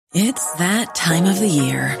It's that time of the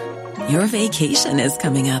year. Your vacation is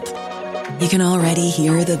coming up. You can already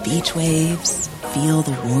hear the beach waves, feel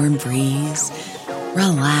the warm breeze,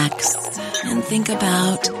 relax, and think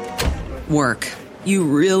about work. You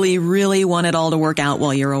really, really want it all to work out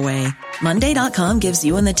while you're away. Monday.com gives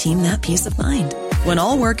you and the team that peace of mind. When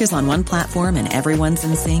all work is on one platform and everyone's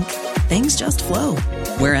in sync, things just flow.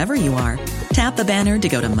 Wherever you are, tap the banner to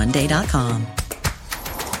go to Monday.com.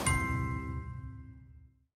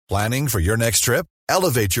 Planning for your next trip?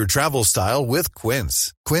 Elevate your travel style with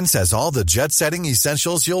Quince. Quince has all the jet-setting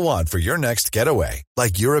essentials you'll want for your next getaway,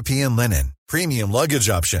 like European linen, premium luggage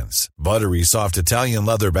options, buttery soft Italian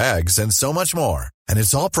leather bags, and so much more. And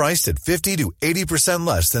it's all priced at 50 to 80%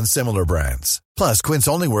 less than similar brands. Plus, Quince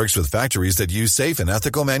only works with factories that use safe and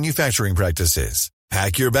ethical manufacturing practices.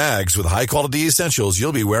 Pack your bags with high-quality essentials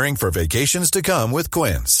you'll be wearing for vacations to come with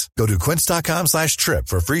Quince. Go to quince.com/trip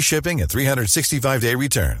for free shipping and 365-day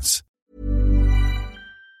returns.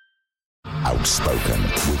 Outspoken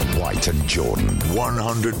with White and Jordan.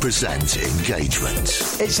 100% engagement.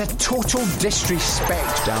 It's a total disrespect.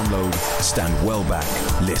 Download, stand well back,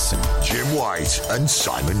 listen. Jim White and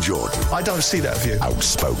Simon Jordan. I don't see that view.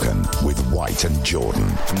 Outspoken with White and Jordan.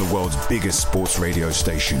 From the world's biggest sports radio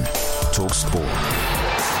station, Talk Sport.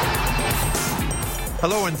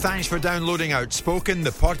 Hello and thanks for downloading Outspoken, the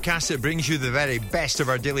podcast that brings you the very best of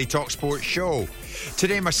our daily Talk Sport show.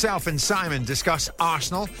 Today, myself and Simon discuss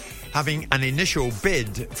Arsenal having an initial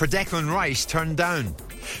bid for Declan Rice turned down.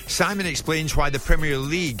 Simon explains why the Premier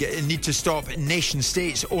League need to stop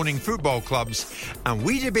nation-states owning football clubs, and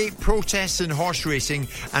we debate protests in horse racing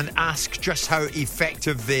and ask just how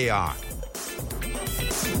effective they are.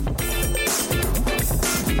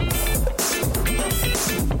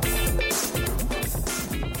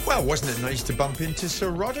 Well, wasn't it nice to bump into Sir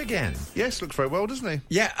Rod again? Yes, looks very well, doesn't he?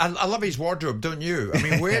 Yeah, I love his wardrobe, don't you? I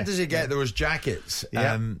mean, where does he get those jackets?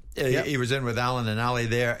 He was in with Alan and Ali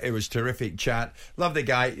there. It was terrific chat. Love the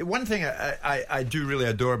guy. One thing I do really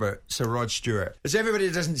adore about Sir Rod Stewart is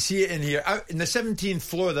everybody doesn't see it in here. Out in the 17th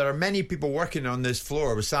floor, there are many people working on this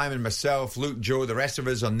floor with Simon, myself, Luke, Joe, the rest of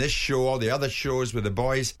us on this show, all the other shows with the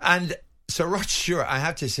boys. And Sir Rod Stewart, I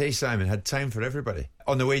have to say, Simon, had time for everybody.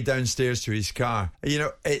 On the way downstairs to his car. You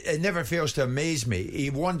know, it never fails to amaze me. He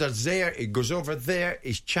wanders there, he goes over there,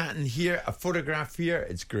 he's chatting here, a photograph here.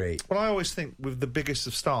 It's great. Well, I always think with the biggest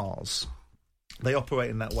of stars, they operate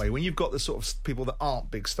in that way. When you've got the sort of people that aren't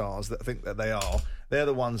big stars that think that they are, they're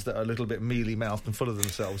the ones that are a little bit mealy-mouthed and full of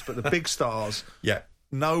themselves. But the big stars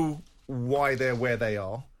know why they're where they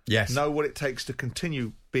are, know what it takes to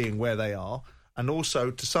continue being where they are, and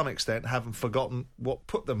also, to some extent, haven't forgotten what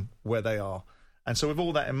put them where they are. And so with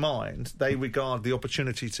all that in mind, they regard the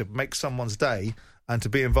opportunity to make someone's day and to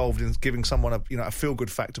be involved in giving someone a feel-good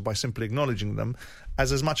factor by simply acknowledging them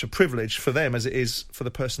as much a privilege for them as it is for the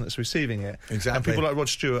person that's receiving it. Exactly. And people like Rod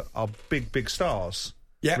Stewart are big, big stars,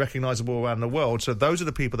 recognisable around the world. So those are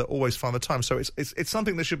the people that always find the time. So it's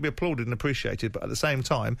something that should be applauded and appreciated. But at the same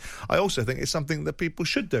time, I also think it's something that people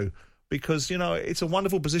should do. Because, you know, it's a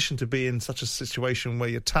wonderful position to be in such a situation where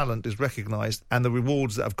your talent is recognised and the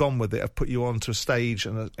rewards that have gone with it have put you onto a stage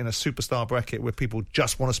and in a superstar bracket where people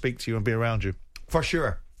just want to speak to you and be around you. For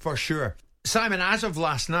sure. Simon, as of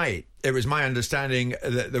last night, it was my understanding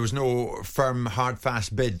that there was no firm, hard,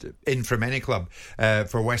 fast bid in from any club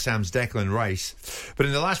for West Ham's Declan Rice. But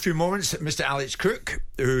in the last few moments, Mr. Alex Cook,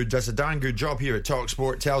 who does a darn good job here at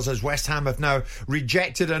TalkSport, tells us West Ham have now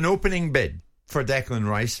rejected an opening bid for Declan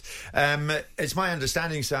Rice. It's my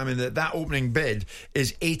understanding, Simon, that opening bid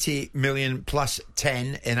is 80 million plus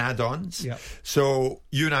 10 in add-ons. Yep. So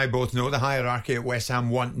you and I both know the hierarchy at West Ham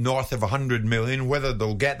want north of 100 million. Whether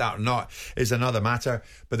they'll get that or not is another matter.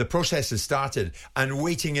 But the process has started. And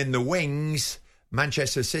waiting in the wings,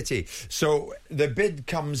 Manchester City. So the bid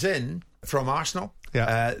comes in from Arsenal.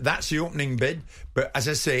 Yeah. That's the opening bid. But as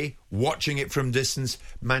I say, watching it from distance,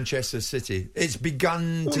 Manchester City. It's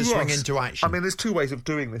begun to swing into action. I mean, there's two ways of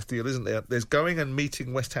doing this deal, isn't there? There's going and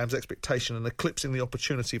meeting West Ham's expectation and eclipsing the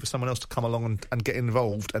opportunity for someone else to come along and get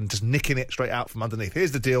involved and just nicking it straight out from underneath.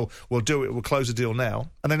 Here's the deal, we'll do it, we'll close the deal now.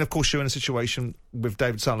 And then, of course, you're in a situation with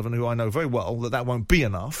David Sullivan, who I know very well, that won't be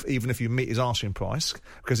enough, even if you meet his asking price,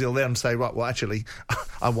 because he'll then say, right, well, actually,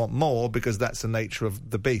 I want more because that's the nature of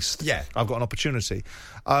the beast. Yeah. I've got an opportunity.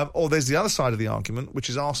 Or there's the other side of the argument, which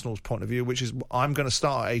is Arsenal's point of view, which is I'm going to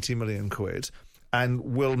start at 80 million quid and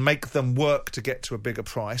we'll make them work to get to a bigger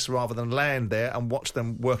price rather than land there and watch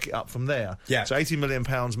them work it up from there. Yeah. So 80 million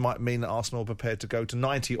pounds might mean that Arsenal are prepared to go to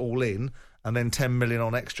 90 all in and then 10 million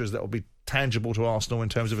on extras that will be tangible to Arsenal in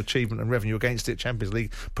terms of achievement and revenue against it, Champions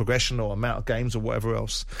League progression or amount of games or whatever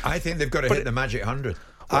else. I think they've got to hit the magic 100.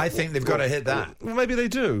 I think they've got to hit that. Well, maybe they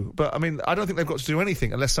do, but I mean, I don't think they've got to do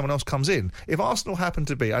anything unless someone else comes in. If Arsenal happen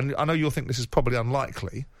to be, and I know you'll think this is probably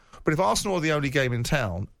unlikely, but if Arsenal are the only game in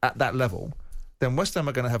town at that level, then West Ham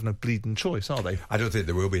are going to have no bleeding choice, are they? I don't think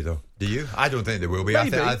there will be, though. Do you? I don't think there will be.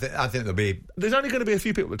 Maybe. I think there'll be. There's only going to be a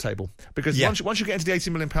few people at the table because once you get into the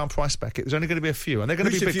 £80 million price bracket, there's only going to be a few, and they're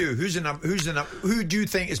going to be a few. Who's enough? Who do you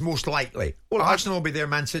think is most likely? Well, Arsenal will be there.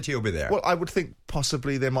 Man City will be there. Well, I would think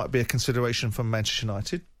possibly there might be a consideration from Manchester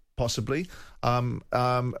United. Possibly.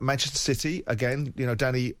 Manchester City, again,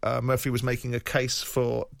 Danny Murphy was making a case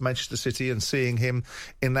for Manchester City, and seeing him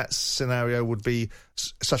in that scenario would be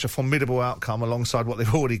such a formidable outcome alongside what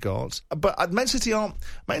they've already got. But Man City aren't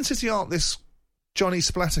this Johnny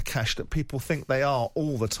Splattercash that people think they are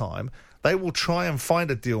all the time. They will try and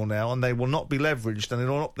find a deal now, and they will not be leveraged,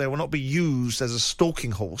 and they will not be used as a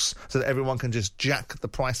stalking horse so that everyone can just jack the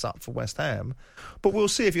price up for West Ham. But we'll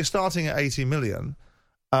see. If you're starting at 80 million...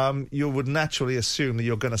 you would naturally assume that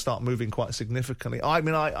you're going to start moving quite significantly. I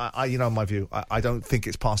mean, I my view, I don't think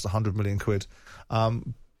it's past 100 million quid,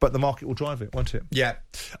 but the market will drive it, won't it? Yeah.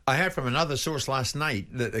 I heard from another source last night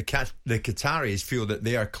that the Qataris feel that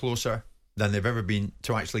they are closer than they've ever been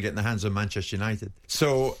to actually getting their hands on Manchester United.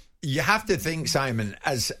 So you have to think, Simon,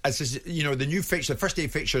 as the new fixture, the first day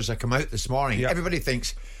fixtures have come out this morning. Yep. Everybody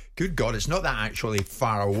thinks, good God, it's not that actually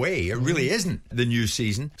far away. It really isn't, the new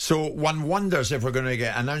season. So one wonders if we're going to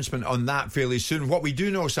get an announcement on that fairly soon. What we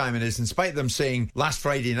do know, Simon, is in spite of them saying last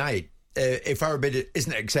Friday night, if our bid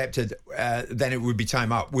isn't accepted, then it would be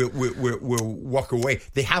time up. We'll walk away.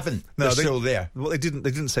 They haven't. No, they're still there. Well, they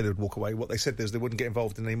didn't say they would walk away. What they said is they wouldn't get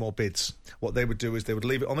involved in any more bids. What they would do is they would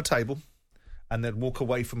leave it on the table, and they'd walk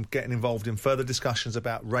away from getting involved in further discussions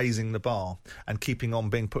about raising the bar and keeping on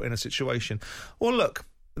being put in a situation. Well, look,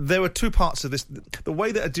 there are two parts of this. The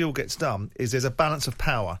way that a deal gets done is there's a balance of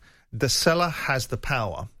power. The seller has the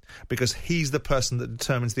power because he's the person that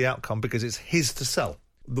determines the outcome, because it's his to sell.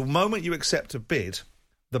 The moment you accept a bid,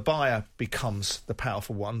 the buyer becomes the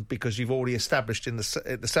powerful one, because you've already established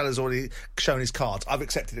the seller's already shown his cards. I've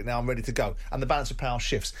accepted it now, I'm ready to go. And the balance of power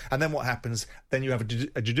shifts. And then what happens? Then you have a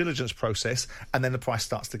due diligence process, and then the price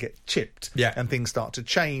starts to get chipped. Yeah. And things start to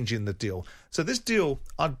change in the deal. So this deal,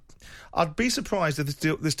 I'd be surprised if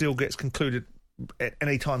this deal gets concluded at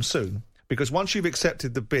any time soon. Because once you've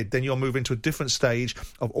accepted the bid, then you'll move into a different stage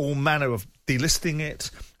of all manner of delisting it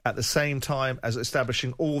at the same time as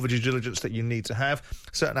establishing all the due diligence that you need to have.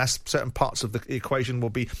 Certain parts of the equation will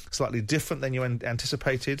be slightly different than you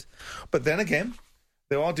anticipated. But then again,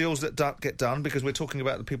 there are deals that get done, because we're talking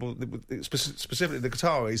about the people, specifically the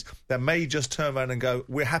Qataris, that may just turn around and go,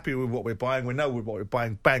 we're happy with what we're buying, we know what we're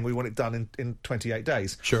buying, bang, we want it done in 28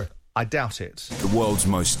 days. Sure. I doubt it. The world's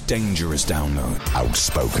most dangerous download.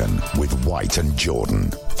 Outspoken with White and Jordan.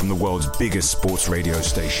 From the world's biggest sports radio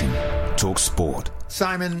station, Talk Sport.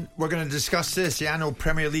 Simon, we're going to discuss this. The annual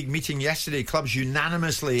Premier League meeting yesterday, clubs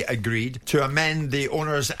unanimously agreed to amend the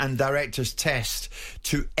owners and directors test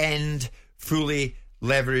to end fully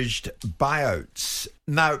leveraged buyouts.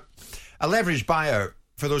 Now, a leveraged buyout,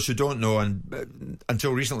 for those who don't know, and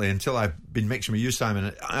until recently, until I've been mixing with you,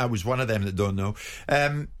 Simon, I was one of them that don't know,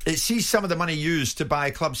 it sees some of the money used to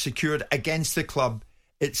buy clubs secured against the club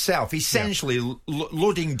itself, essentially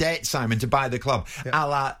loading debt, Simon, to buy the club, a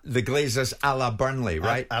la the Glazers, a la Burnley,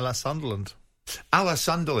 right? A la Sunderland. A la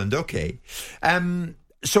Sunderland, okay.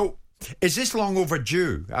 So, is this long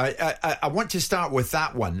overdue? I want to start with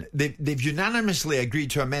that one. They've unanimously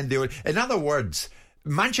agreed to amend the... In other words,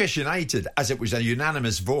 Manchester United, as it was a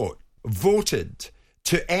unanimous vote, voted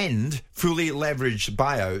to end fully leveraged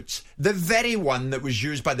buyouts, the very one that was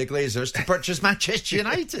used by the Glazers to purchase Manchester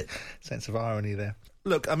United. Sense of irony there.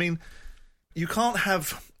 Look, I mean, you can't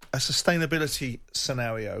have a sustainability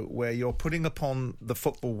scenario where you're putting upon the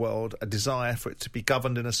football world a desire for it to be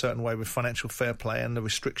governed in a certain way with financial fair play and the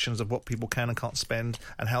restrictions of what people can and can't spend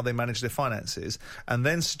and how they manage their finances, and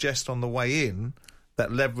then suggest on the way in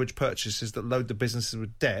that leverage purchases that load the businesses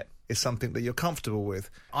with debt is something that you're comfortable with.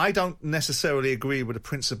 I don't necessarily agree with the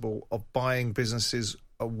principle of buying businesses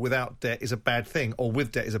without debt is a bad thing, or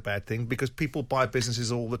with debt is a bad thing, because people buy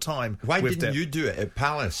businesses all the time. Why with didn't debt. You do it at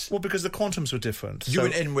Palace? Well, because the quantums were different. You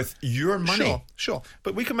went in with your money. Sure.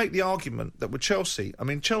 But we can make the argument that with Chelsea, I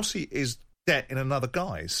mean, Chelsea is debt in another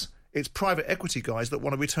guise. It's private equity guys that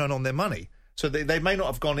want to return on their money. So they may not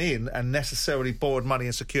have gone in and necessarily borrowed money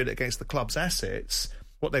and secured it against the club's assets.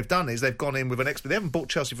 What they've done is they've gone in with an extra... They haven't bought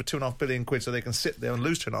Chelsea for £2.5 billion so they can sit there and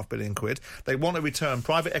lose £2.5 billion. They want to return.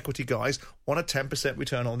 Private equity guys want a 10%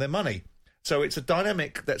 return on their money. So it's a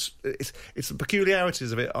dynamic it's the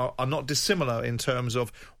peculiarities of it are not dissimilar in terms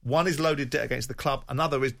of one is loaded debt against the club,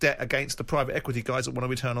 another is debt against the private equity guys that want to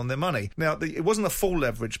return on their money. Now, it wasn't a full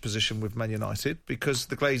leverage position with Man United because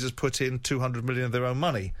the Glazers put in 200 million of their own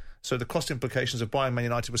money. So the cost implications of buying Man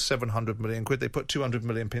United was 700 million quid. They put 200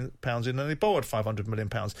 million pounds in and they borrowed 500 million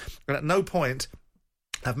pounds. And at no point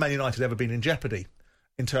have Man United ever been in jeopardy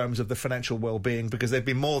in terms of the financial well-being, because they've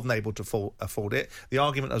been more than able to afford it. The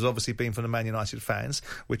argument has obviously been from the Man United fans,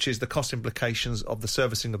 which is the cost implications of the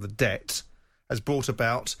servicing of the debt has brought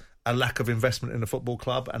about a lack of investment in the football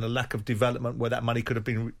club and a lack of development where that money could have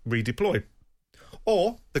been redeployed.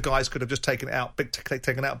 Or the guys could have just taken out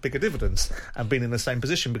bigger dividends and been in the same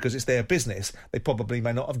position because it's their business. They probably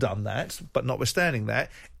may not have done that, but notwithstanding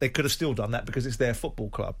that, they could have still done that because it's their football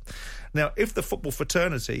club. Now, if the football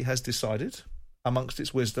fraternity has decided amongst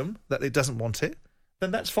its wisdom that it doesn't want it, then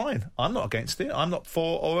that's fine. I'm not against it. I'm not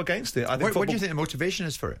for or against it. I think what do you think the motivation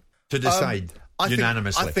is for it? To decide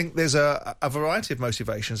unanimously? I think there's a variety of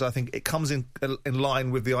motivations. I think it comes in line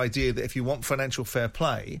with the idea that if you want financial fair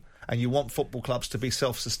play and you want football clubs to be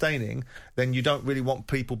self-sustaining, then you don't really want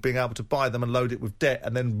people being able to buy them and load it with debt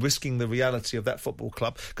and then risking the reality of that football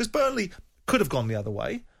club. Because Burnley could have gone the other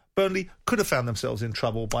way. Burnley could have found themselves in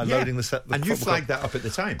trouble by loading the and you flagged that up at the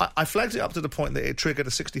time. I flagged it up to the point that it triggered a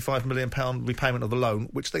 £65 million repayment of the loan,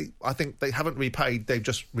 which I think they haven't repaid, they've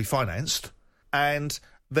just refinanced. And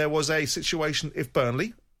there was a situation, if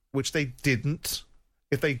Burnley, which they didn't,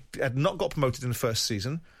 if they had not got promoted in the first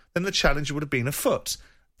season, then the challenge would have been afoot.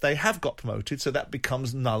 They have got promoted, so that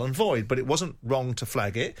becomes null and void. But it wasn't wrong to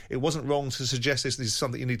flag it. It wasn't wrong to suggest this is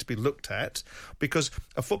something you need to be looked at, because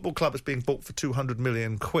a football club that's being bought for 200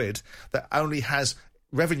 million quid that only has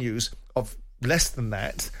revenues of less than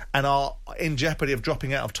that and are in jeopardy of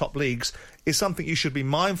dropping out of top leagues is something you should be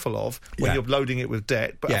mindful of when you're loading it with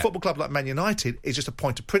debt. But a football club like Man United is just a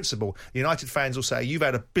point of principle. United fans will say, you've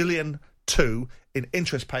had $1.2 billion in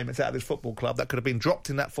interest payments out of this football club that could have been dropped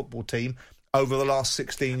in that football team over the last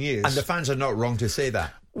 16 years. And the fans are not wrong to say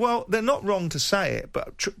that. Well, they're not wrong to say it,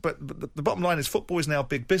 but the bottom line is football is now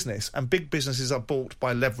big business, and big businesses are bought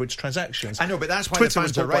by leveraged transactions. I know, but that's why Twitter the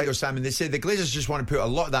fans are right, though, Simon. They say the Glazers just want to put a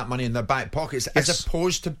lot of that money in their back pockets as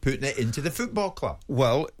opposed to putting it into the football club.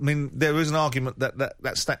 Well, I mean, there is an argument that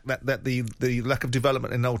the lack of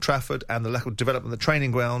development in Old Trafford and the lack of development in the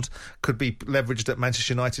training ground could be leveraged at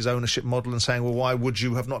Manchester United's ownership model and saying, well, why would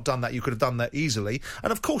you have not done that? You could have done that easily.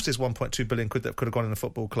 And of course there's 1.2 billion quid that could have gone in a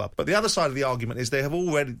football club. But the other side of the argument is they have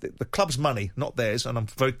already... The club's money, not theirs, and I'm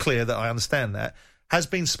very clear that I understand that, has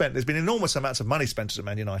been spent. There's been enormous amounts of money spent at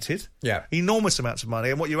Man United. Yeah. Enormous amounts of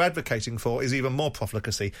money. And what you're advocating for is even more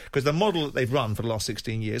profligacy, because the model that they've run for the last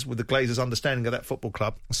 16 years, with the Glazers' understanding of that football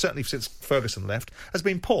club, certainly since Ferguson left, has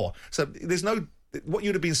been poor. So there's no... What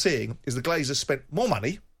you'd have been seeing is the Glazers spent more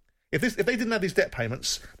money. If they didn't have these debt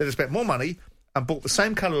payments, they'd have spent more money and bought the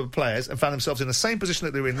same calibre of players and found themselves in the same position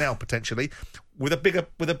that they're in now, potentially, with a bigger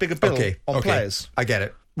bill on players. I get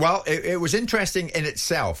it. Well, it was interesting in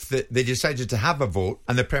itself that they decided to have a vote,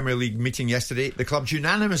 and the Premier League meeting yesterday, the clubs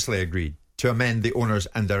unanimously agreed to amend the owners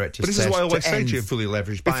and directors test to end fully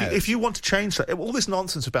leveraged buyouts. If you want to change that, all this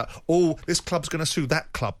nonsense about, this club's going to sue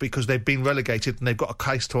that club because they've been relegated and they've got a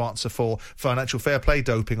case to answer for financial fair play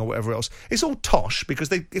doping or whatever else, it's all tosh, because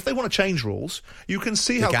if they want to change rules, you can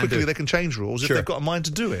see how quickly they can change rules if they've got a mind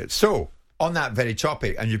to do it. So, on that very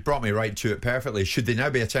topic, and you've brought me right to it perfectly, should they now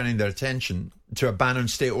be turning their attention to a ban on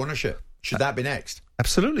state ownership? Should that be next?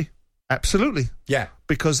 Absolutely. Yeah.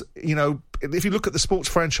 Because, if you look at the sports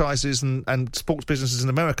franchises and sports businesses in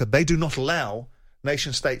America, they do not allow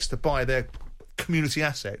nation states to buy their community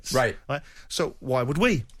assets. Right? So why would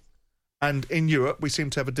we? And in Europe, we seem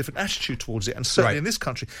to have a different attitude towards it, and certainly in this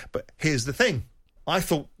country. But here's the thing. I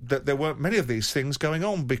thought that there weren't many of these things going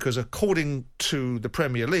on, because according to the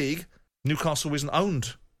Premier League, Newcastle isn't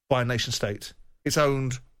owned by a nation state. It's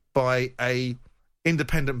owned by a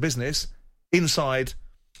independent business inside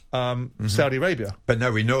Saudi Arabia. But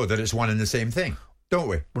now we know that it's one and the same thing, don't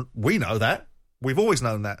we? We know that. We've always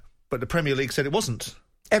known that. But the Premier League said it wasn't.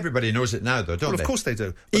 Everybody knows it now, though, don't they? Well, of course they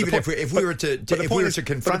do. But even if we were to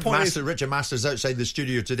confront Richard Masters outside the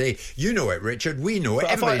studio today, you know it, Richard. We know it.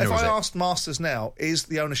 Everybody knows it. If I asked Masters now, is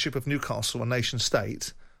the ownership of Newcastle a nation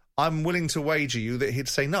state? I'm willing to wager you that he'd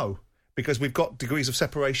say no. Because we've got degrees of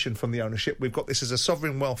separation from the ownership. We've got this as a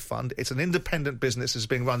sovereign wealth fund. It's an independent business that's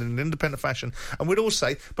being run in an independent fashion. And we'd all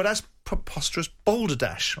say, but as preposterous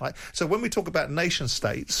balderdash, right? So when we talk about nation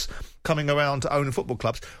states coming around to owning football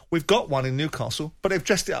clubs, we've got one in Newcastle, but they've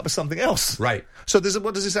dressed it up as something else. Right. So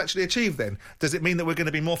what does this actually achieve then? Does it mean that we're going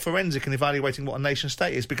to be more forensic in evaluating what a nation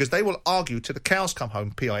state is? Because they will argue till the cows come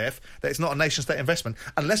home, PIF, that it's not a nation state investment,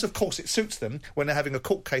 unless, of course, it suits them when they're having a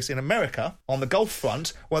court case in America on the Gulf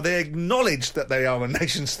front where they acknowledge that they are a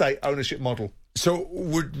nation state ownership model. So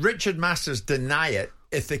would Richard Masters deny it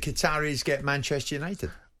if the Qataris get Manchester United?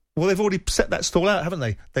 Well, they've already set that stall out, haven't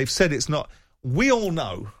they? They've said it's not. We all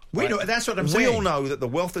know. We know. That's what I'm saying. We all know that the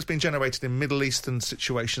wealth that's been generated in Middle Eastern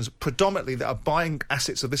situations, predominantly that are buying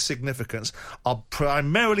assets of this significance, are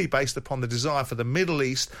primarily based upon the desire for the Middle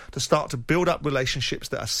East to start to build up relationships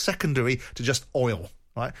that are secondary to just oil.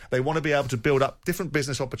 Right? They want to be able to build up different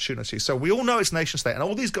business opportunities. So we all know it's nation state, and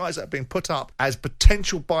all these guys that are being put up as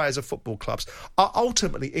potential buyers of football clubs are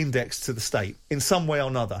ultimately indexed to the state in some way or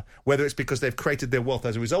another, whether it's because they've created their wealth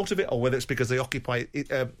as a result of it, or whether it's because they occupy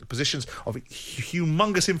positions of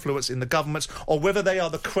humongous influence in the governments, or whether they are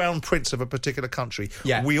the crown prince of a particular country.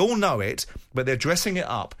 Yeah. We all know it, but they're dressing it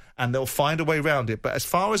up, and they'll find a way around it. But as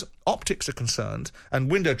far as optics are concerned,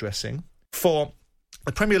 and window dressing, for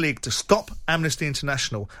the Premier League to stop Amnesty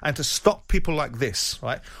International and to stop people like this,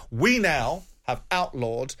 right? We now have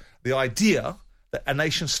outlawed the idea that a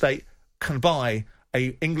nation state can buy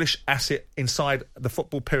a English asset inside the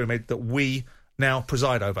football pyramid that we now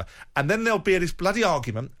preside over. And then there'll be this bloody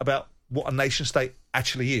argument about what a nation state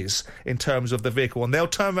actually is in terms of the vehicle. And they'll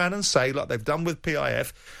turn around and say, like they've done with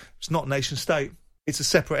PIF, it's not a nation state, it's a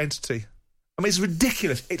separate entity. I mean, it's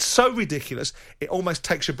ridiculous. It's so ridiculous, it almost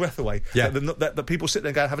takes your breath away. Yeah. That people sit there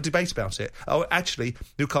and go, have a debate about it. Oh, actually,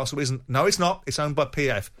 Newcastle isn't. No, it's not. It's owned by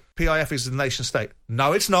PIF. PIF is the nation state.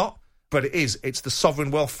 No, it's not. But it is. It's the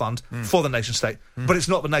sovereign wealth fund for the nation state. But it's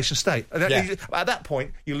not the nation state. And at that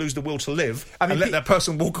point, you lose the will to live and let that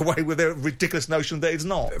person walk away with their ridiculous notion that it's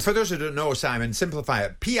not. For those who don't know, Simon, simplify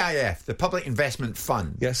it. PIF, the Public Investment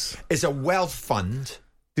Fund, yes, is a wealth fund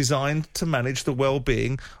designed to manage the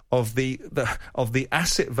well-being of the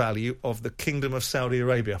asset value of the Kingdom of Saudi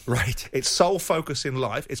Arabia. Right. Its sole focus in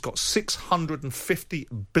life, it's got 650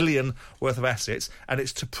 billion worth of assets, and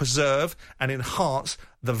it's to preserve and enhance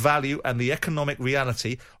the value and the economic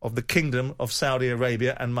reality of the Kingdom of Saudi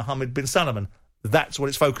Arabia and Mohammed bin Salman. That's what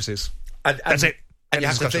its focus is. That's it. And you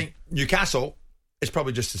have to think, Newcastle is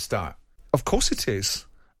probably just a start. Of course it is.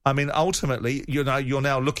 I mean, ultimately, you're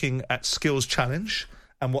now looking at Skills Challenge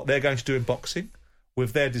and what they're going to do in boxing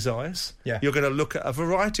with their desires. Yeah. You're going to look at a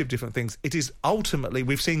variety of different things. It is ultimately,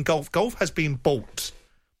 we've seen golf. Golf has been bought.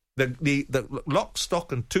 The lock,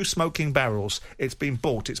 stock and two smoking barrels. It's been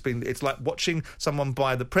bought. It's like watching someone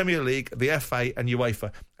buy the Premier League, the FA and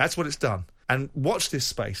UEFA. That's what it's done. And watch this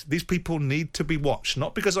space. These people need to be watched,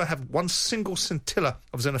 not because I have one single scintilla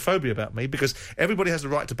of xenophobia about me, because everybody has the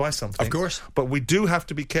right to buy something. Of course. But we do have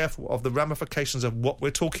to be careful of the ramifications of what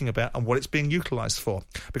we're talking about and what it's being utilised for,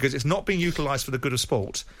 because it's not being utilised for the good of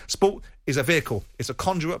sport. Sport is a vehicle. It's a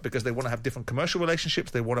conduit because they want to have different commercial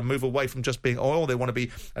relationships. They want to move away from just being oil. They want to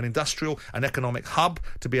be an industrial and economic hub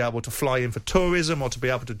to be able to fly in for tourism or to be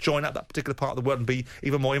able to join up that particular part of the world and be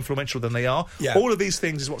even more influential than they are. Yeah. All of these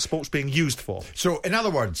things is what sport's being used for. So, in other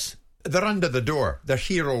words, they're under the door. They're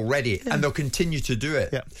here already, and they'll continue to do it.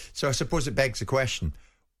 Yeah. So I suppose it begs the question,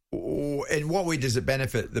 in what way does it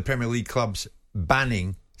benefit the Premier League clubs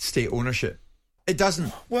banning state ownership? It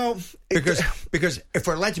doesn't. Well, because if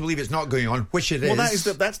we're led to believe it's not going on, which it is.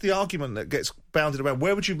 Well, that's the argument that gets bounded around.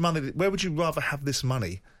 Where would you rather have this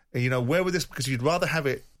money? You know, where would this? Because you'd rather have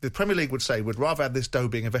it. The Premier League would say, we'd rather have this dough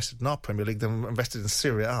being invested in our Premier League than invested in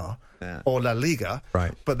Serie A or La Liga.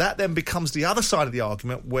 Right. But that then becomes the other side of the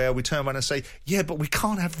argument where we turn around and say, yeah, but we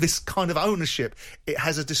can't have this kind of ownership. It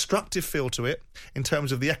has a destructive feel to it in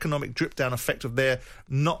terms of the economic drip-down effect of their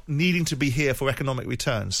not needing to be here for economic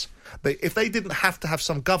returns. If they didn't have to have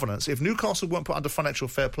some governance, if Newcastle weren't put under financial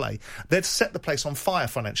fair play, they'd set the place on fire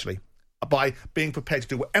financially by being prepared to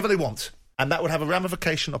do whatever they want. And that would have a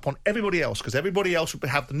ramification upon everybody else, because everybody else would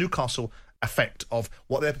have the Newcastle effect of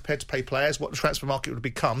what they're prepared to pay players, what the transfer market would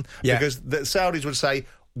become, because the Saudis would say,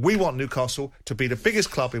 we want Newcastle to be the biggest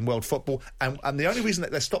club in world football, and the only reason that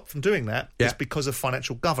they're stopped from doing that is because of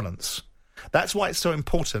financial governance. That's why it's so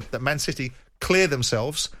important that Man City clear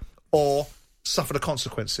themselves or suffer the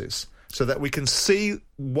consequences, so that we can see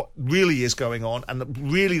what really is going on and that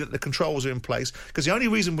the controls are in place. Because the only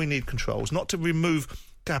reason we need controls, not to remove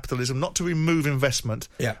capitalism, not to remove investment,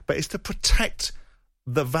 but it's to protect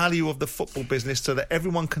the value of the football business so that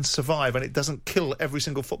everyone can survive and it doesn't kill every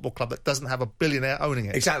single football club that doesn't have a billionaire owning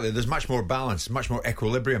it. Exactly. There's much more balance, much more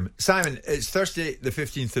equilibrium. Simon, it's Thursday, the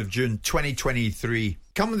 15th of June, 2023.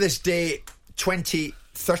 Come this day,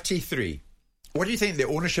 2033. What do you think the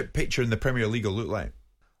ownership picture in the Premier League will look like?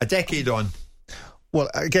 A decade on. Well,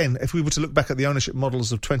 again, if we were to look back at the ownership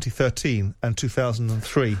models of 2013 and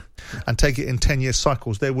 2003 and take it in 10-year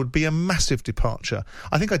cycles, there would be a massive departure.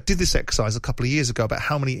 I think I did this exercise a couple of years ago about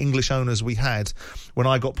how many English owners we had when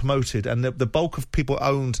I got promoted, and the bulk of people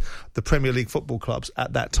owned the Premier League football clubs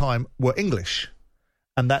at that time were English.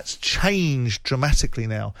 And that's changed dramatically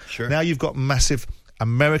now. Sure. Now you've got massive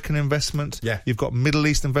American investment. Yeah. You've got Middle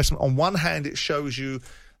East investment. On one hand, it shows you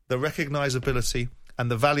the recognisability and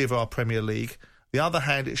the value of our Premier League. The other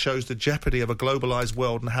hand, it shows the jeopardy of a globalised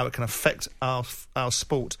world and how it can affect our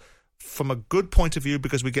sport from a good point of view,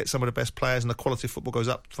 because we get some of the best players and the quality of football goes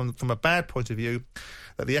up. From a bad point of view,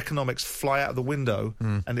 that the economics fly out of the window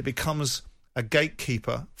and it becomes a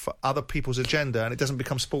gatekeeper for other people's agenda and it doesn't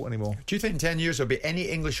become sport anymore. Do you think in 10 years there'll be any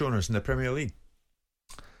English owners in the Premier League?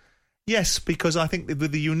 Yes, because I think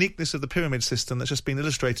with the uniqueness of the pyramid system that's just been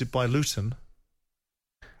illustrated by Luton,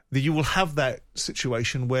 that you will have that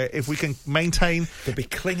situation where if we can maintain... They'll be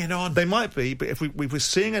clinging on. They might be, but if we're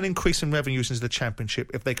seeing an increase in revenues into the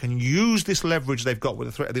Championship, if they can use this leverage they've got with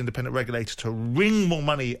the threat of the independent regulator to wring more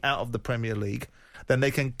money out of the Premier League, then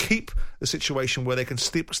they can keep the situation where they can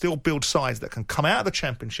still build sides that can come out of the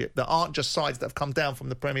Championship that aren't just sides that have come down from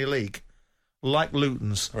the Premier League, like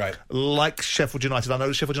Luton's, right, like Sheffield United. I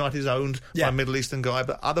know Sheffield United is owned by a Middle Eastern guy,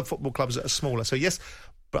 but other football clubs that are smaller. So yes,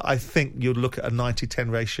 but I think you'd look at a 90-10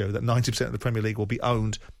 ratio, that 90% of the Premier League will be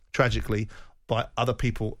owned, tragically, by other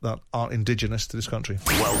people that aren't indigenous to this country.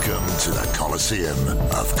 Welcome to the Coliseum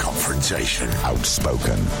of Confrontation.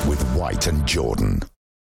 Outspoken with White and Jordan.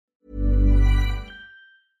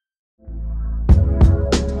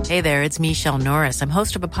 Hey there, it's Michelle Norris. I'm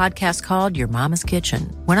host of a podcast called Your Mama's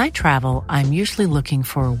Kitchen. When I travel, I'm usually looking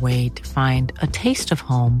for a way to find a taste of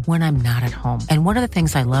home when I'm not at home. And one of the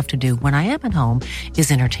things I love to do when I am at home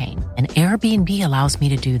is entertain. And Airbnb allows me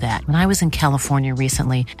to do that. When I was in California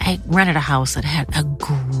recently, I rented a house that had a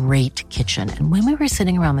great kitchen. And when we were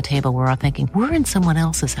sitting around the table, we were all thinking, we're in someone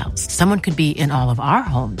else's house. Someone could be in all of our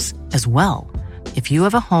homes as well. If you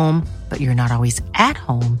have a home, but you're not always at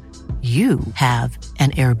home, you have an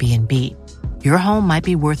Airbnb. Your home might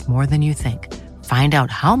be worth more than you think. Find out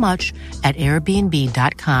how much at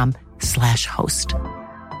airbnb.com/host.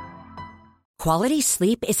 Quality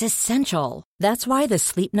sleep is essential. That's why the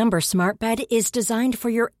Sleep Number Smart Bed is designed for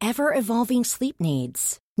your ever-evolving sleep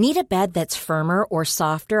needs. Need a bed that's firmer or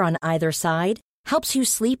softer on either side? Helps you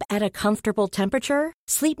sleep at a comfortable temperature?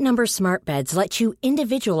 Sleep Number Smart Beds let you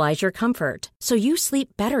individualize your comfort, so you sleep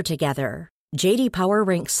better together. J.D. Power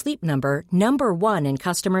ranks Sleep Number number 1 in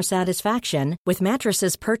customer satisfaction with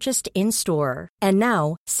mattresses purchased in-store. And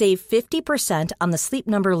now, save 50% on the Sleep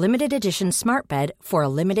Number Limited Edition Smart Bed for a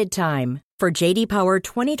limited time. For J.D. Power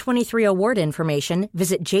 2023 award information,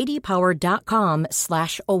 visit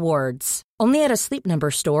jdpower.com/awards. Only at a Sleep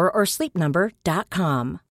Number store or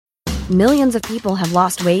sleepnumber.com. Millions of people have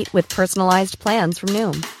lost weight with personalized plans from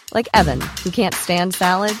Noom. Like Evan, who can't stand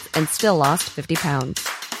salads and still lost 50 pounds.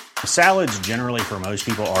 Salads generally for most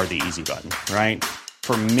people are the easy button, right?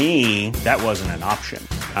 For me, that wasn't an option.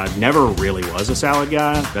 I never really was a salad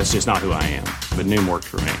guy. That's just not who I am. But Noom worked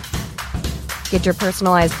for me. Get your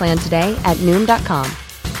personalized plan today at Noom.com.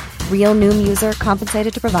 Real Noom user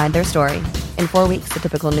compensated to provide their story. In 4 weeks, the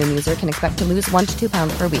typical Noom user can expect to lose 1 to 2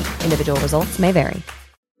 pounds per week. Individual results may vary.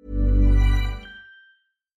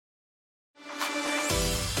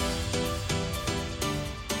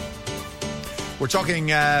 We're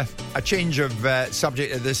talking a change of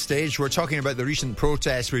subject at this stage. We're talking about the recent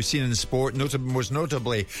protests we've seen in sport, most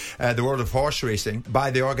notably the world of horse racing, by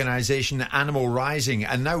the organisation Animal Rising.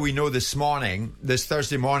 And now we know this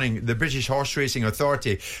Thursday morning, the British Horse Racing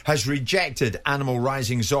Authority has rejected Animal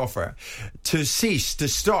Rising's offer to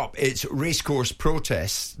stop its racecourse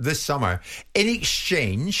protests this summer in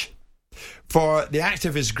exchange for the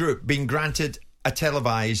activist group being granted a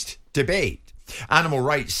televised debate. Animal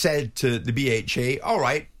Rights said to the BHA, all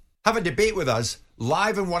right, have a debate with us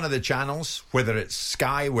live on one of the channels, whether it's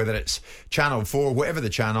Sky, whether it's Channel 4, whatever the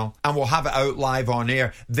channel, and we'll have it out live on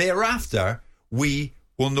air. Thereafter, we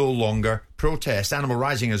will no longer protest. Animal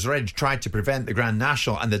Rising has already tried to prevent the Grand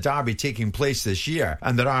National and the Derby taking place this year,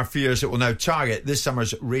 and there are fears it will now target this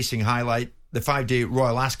summer's racing highlight, the 5-day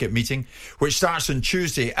Royal Ascot meeting, which starts on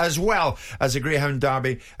Tuesday, as well as a Greyhound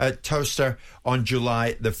Derby at Towcester on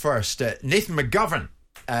July the 1st. Nathan McGovern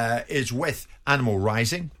is with Animal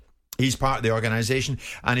Rising. He's part of the organisation,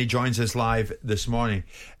 and he joins us live this morning.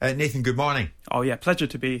 Nathan, good morning. Oh, yeah, pleasure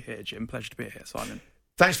to be here, Jim. Pleasure to be here, Simon.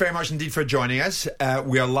 Thanks very much indeed for joining us.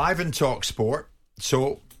 We are live in TalkSport,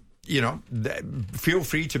 so, feel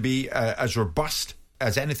free to be as robust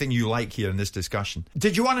as anything you like here in this discussion.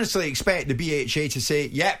 Did you honestly expect the BHA to say,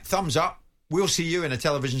 thumbs up, we'll see you in a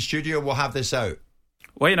television studio, we'll have this out?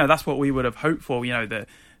 Well, that's what we would have hoped for.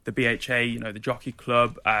 The BHA, the Jockey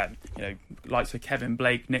Club, likes of Kevin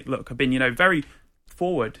Blake, Nick Luck have been, very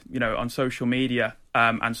forward, on social media,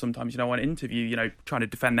 and sometimes, on interview, trying to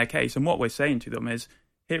defend their case. And what we're saying to them is,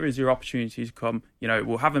 here is your opportunity to come.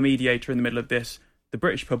 We'll have a mediator in the middle of this. The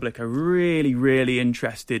British public are really, really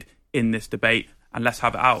interested in this debate, and let's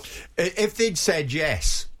have it out. If they'd said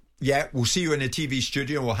yes, we'll see you in a TV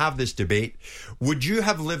studio and we'll have this debate, would you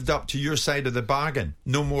have lived up to your side of the bargain?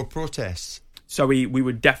 No more protests? So we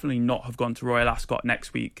would definitely not have gone to Royal Ascot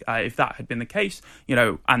next week if that had been the case,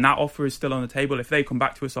 and that offer is still on the table. If they come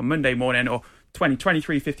back to us on Monday morning or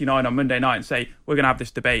 23:59 on Monday night and say, we're going to have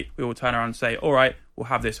this debate, we will turn around and say, all right, we'll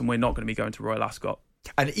have this and we're not going to be going to Royal Ascot.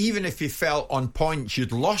 And even if you felt on points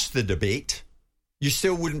you'd lost the debate, you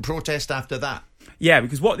still wouldn't protest after that? Yeah,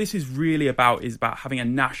 because what this is really about is about having a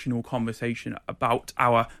national conversation about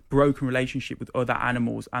our broken relationship with other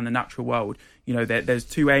animals and the natural world. There's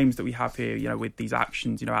two aims that we have here, with these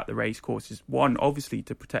actions, at the race courses. One, obviously,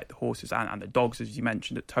 to protect the horses and the dogs, as you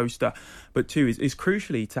mentioned, at Towcester. But two, is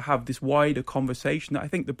crucially to have this wider conversation that I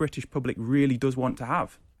think the British public really does want to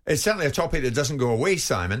have. It's certainly a topic that doesn't go away,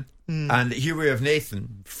 Simon. And here we have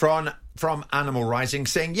Nathan from Animal Rising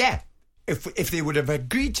saying, if they would have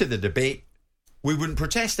agreed to the debate, we wouldn't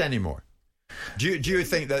protest anymore. Do you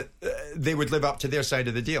think that they would live up to their side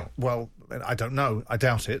of the deal? Well, I don't know. I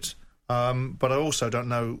doubt it. But I also don't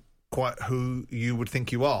know quite who you would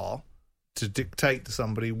think you are to dictate to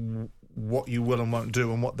somebody what you will and won't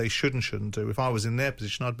do and what they should and shouldn't do. If I was in their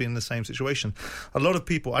position, I'd be in the same situation. A lot of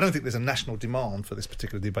people, I don't think there's a national demand for this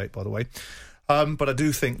particular debate, by the way, but I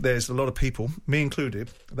do think there's a lot of people, me included,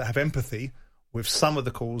 that have empathy with some of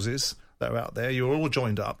the causes that are out there. You're all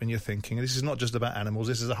joined up and you're thinking, this is not just about animals,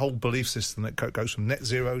 this is a whole belief system that goes from net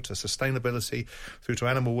zero to sustainability through to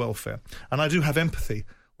animal welfare. And I do have empathy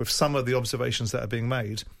with some of the observations that are being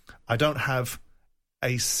made. I don't have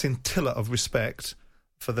a scintilla of respect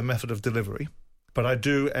for the method of delivery, but I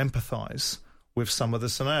do empathise with some of the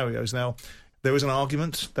scenarios. Now, there is an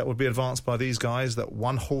argument that would be advanced by these guys that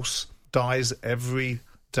one horse dies every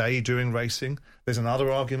day during racing. There's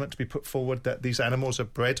another argument to be put forward that these animals are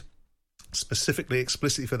bred specifically,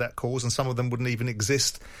 explicitly for that cause, and some of them wouldn't even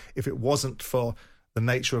exist if it wasn't for the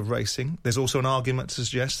nature of racing. There's also an argument to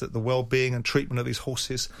suggest that the well-being and treatment of these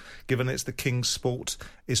horses, given it's the king's sport,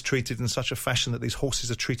 is treated in such a fashion that these horses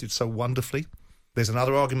are treated so wonderfully. There's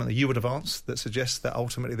another argument that you would advance that suggests that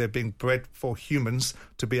ultimately they're being bred for humans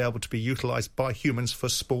to be able to be utilised by humans for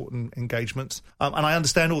sport and engagement. And I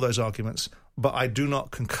understand all those arguments, but I do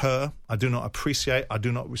not concur, I do not appreciate, I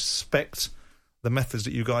do not respect the methods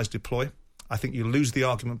that you guys deploy. I think you lose the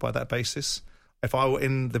argument by that basis. If I were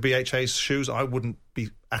in the BHA's shoes, I wouldn't be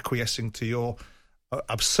acquiescing to your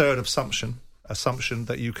absurd assumption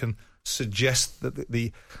that you can suggest that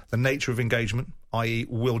the nature of engagement, i.e.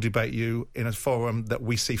 we'll debate you in a forum that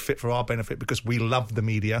we see fit for our benefit because we love the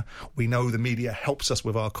media, we know the media helps us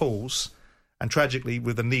with our cause, and tragically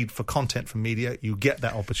with the need for content from media, you get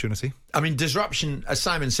that opportunity. I mean, disruption, as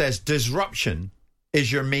Simon says, disruption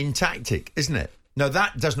is your main tactic, isn't it? Now,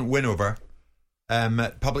 that doesn't win over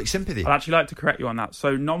public sympathy. I'd actually like to correct you on that.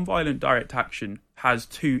 So non-violent direct action has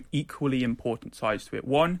two equally important sides to it.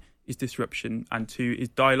 One is disruption and two is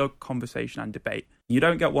dialogue, conversation and debate. You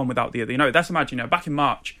don't get one without the other. Let's imagine, back in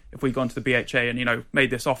March, if we'd gone to the BHA and, made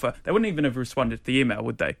this offer, they wouldn't even have responded to the email,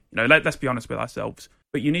 would they? Let's be honest with ourselves.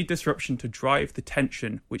 But you need disruption to drive the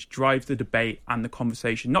tension, which drives the debate and the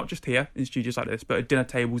conversation, not just here in studios like this, but at dinner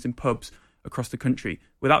tables, in pubs across the country.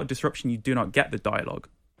 Without disruption, you do not get the dialogue.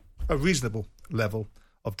 A reasonable level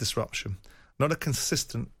of disruption, not a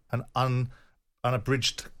consistent and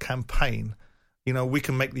unabridged campaign. We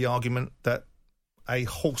can make the argument that a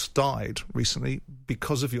horse died recently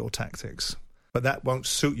because of your tactics, but that won't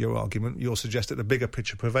suit your argument. You'll suggest that the bigger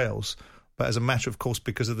picture prevails. But as a matter of course,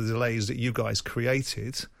 because of the delays that you guys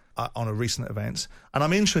created on a recent event, and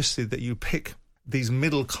I'm interested that you pick these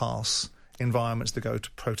middle class environments to go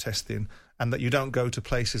to protest in, and that you don't go to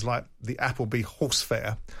places like the Appleby Horse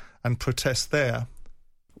Fair and protest there.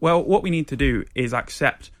 Well, what we need to do is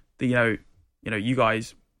accept that, you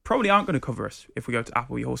guys probably aren't going to cover us if we go to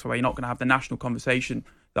Appleby Horse Fair. You're not going to have the national conversation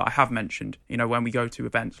that I have mentioned, when we go to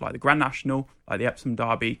events like the Grand National, like the Epsom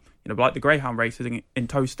Derby, like the Greyhound races in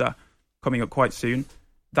Towcester coming up quite soon.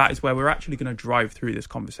 that is where we're actually going to drive through this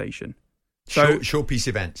conversation. So showpiece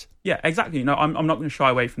events. Yeah, exactly. No, I'm not going to shy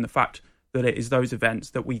away from the fact that it is those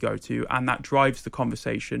events that we go to and that drives the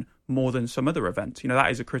conversation more than some other events.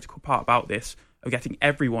 That is a critical part about this, of getting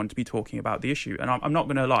everyone to be talking about the issue. And I'm not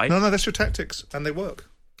going to lie. No, that's your tactics, and they work.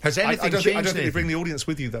 Has anything changed? I don't think you bring the audience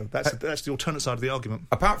with you, though. That's the alternate side of the argument.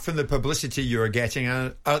 Apart from the publicity you're getting,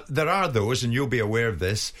 there are those, and you'll be aware of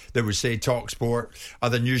this, that would say TalkSport,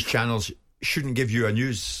 other news channels shouldn't give you a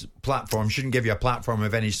news platform, shouldn't give you a platform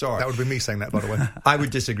of any sort. That would be me saying that, by the way. I would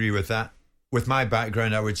disagree with that. With my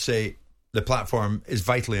background, I would say the platform is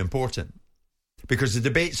vitally important because the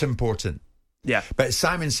debate's important. Yeah. But as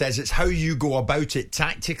Simon says, it's how you go about it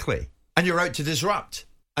tactically. And you're out to disrupt.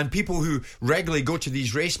 And people who regularly go to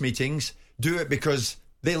these race meetings do it because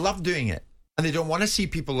they love doing it. And they don't want to see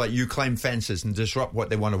people like you climb fences and disrupt what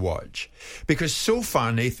they want to watch. Because so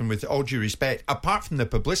far, Nathan, with all due respect, apart from the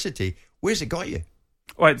publicity, where's it got you?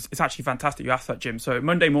 Well, it's actually fantastic you asked that, Jim. So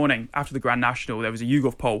Monday morning, after the Grand National, there was a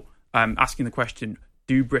YouGov poll asking the question,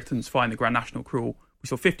 do Britons find the Grand National cruel? We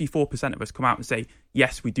saw 54% of us come out and say,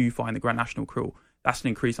 yes, we do find the Grand National cruel. That's an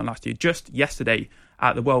increase on last year. Just yesterday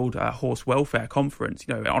at the World Horse Welfare Conference,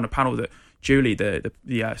 on a panel that Julie, the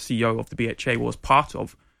CEO of the BHA, was part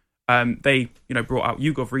of, they brought out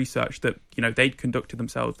YouGov research that they'd conducted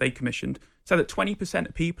themselves, they commissioned, so that 20%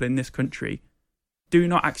 of people in this country do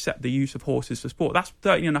not accept the use of horses for sport. That's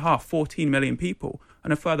 14 million people,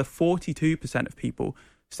 and a further 42% of people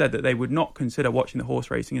said that they would not consider watching the horse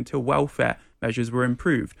racing until welfare measures were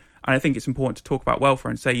improved. And I think it's important to talk about welfare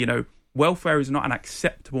and say, welfare is not an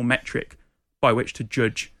acceptable metric by which to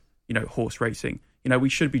judge, horse racing. We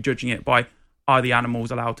should be judging it by, are the animals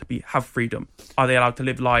allowed to have freedom? Are they allowed to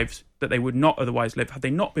live lives that they would not otherwise live had they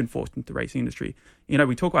not been forced into the racing industry?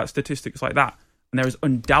 We talk about statistics like that, and there is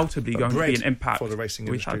undoubtedly going to be an impact for the racing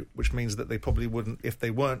industry, which means that they probably wouldn't, if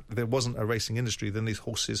there wasn't a racing industry, then these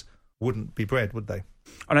horses wouldn't be bred, would they?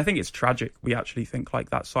 And I think it's tragic we actually think like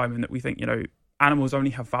that, Simon, that we think, animals only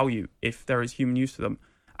have value if there is human use to them.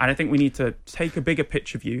 And I think we need to take a bigger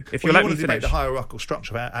picture view. If you let me finish, the hierarchical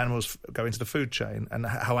structure of how animals go into the food chain and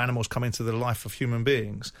how animals come into the life of human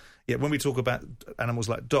beings. Yet when we talk about animals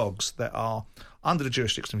like dogs that are under the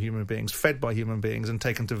jurisdiction of human beings, fed by human beings and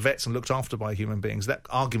taken to vets and looked after by human beings, that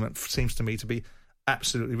argument seems to me to be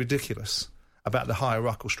absolutely ridiculous about the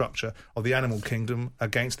hierarchical structure of the animal kingdom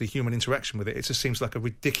against the human interaction with it. It just seems like a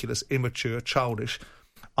ridiculous, immature, childish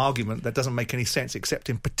argument that doesn't make any sense except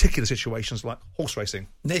in particular situations like horse racing.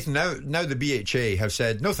 Nathan, now the BHA have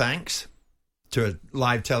said no thanks to a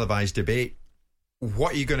live televised debate.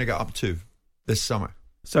 What are you going to get up to this summer?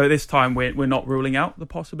 So this time we're not ruling out the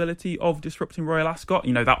possibility of disrupting Royal Ascot.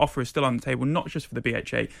 That offer is still on the table, not just for the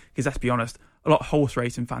BHA, because let's be honest, a lot of horse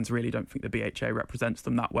racing fans really don't think the BHA represents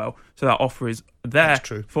them that well. So that offer is there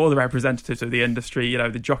for the representatives of the industry,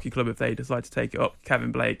 the Jockey Club, if they decide to take it up,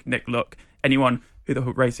 Kevin Blake, Nick Luck, anyone who the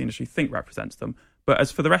racing industry think represents them. But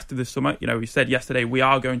as for the rest of this summer, we said yesterday we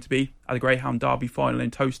are going to be at the Greyhound Derby final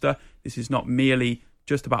in Towcester. This is not merely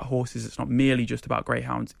just about horses. It's not merely just about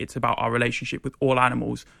greyhounds. It's about our relationship with all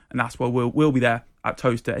animals, and that's where we'll be there at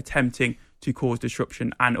Towcester, attempting to cause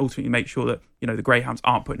disruption and ultimately make sure that the greyhounds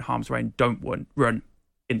aren't put in harm's way and don't run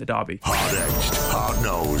in the Derby. Hard-edged,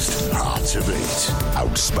 hard-nosed, hard to beat.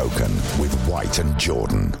 Outspoken with White and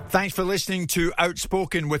Jordan. Thanks for listening to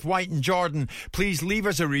Outspoken with White and Jordan. Please leave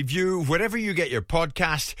us a review wherever you get your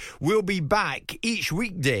podcast. We'll be back each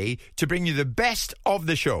weekday to bring you the best of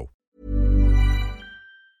the show.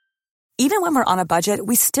 Even when we're on a budget,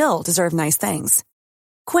 we still deserve nice things.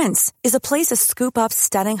 Quince is a place to scoop up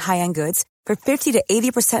stunning high-end goods for 50 to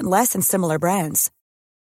 80% less than similar brands.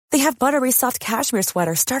 They have buttery soft cashmere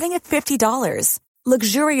sweaters starting at $50,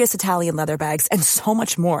 luxurious Italian leather bags, and so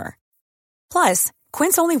much more. Plus,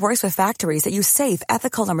 Quince only works with factories that use safe,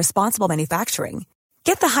 ethical, and responsible manufacturing.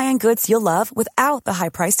 Get the high-end goods you'll love without the high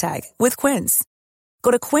price tag with Quince.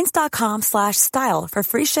 Go to quince.com/style for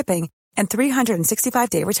free shipping and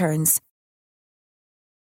 365-day returns.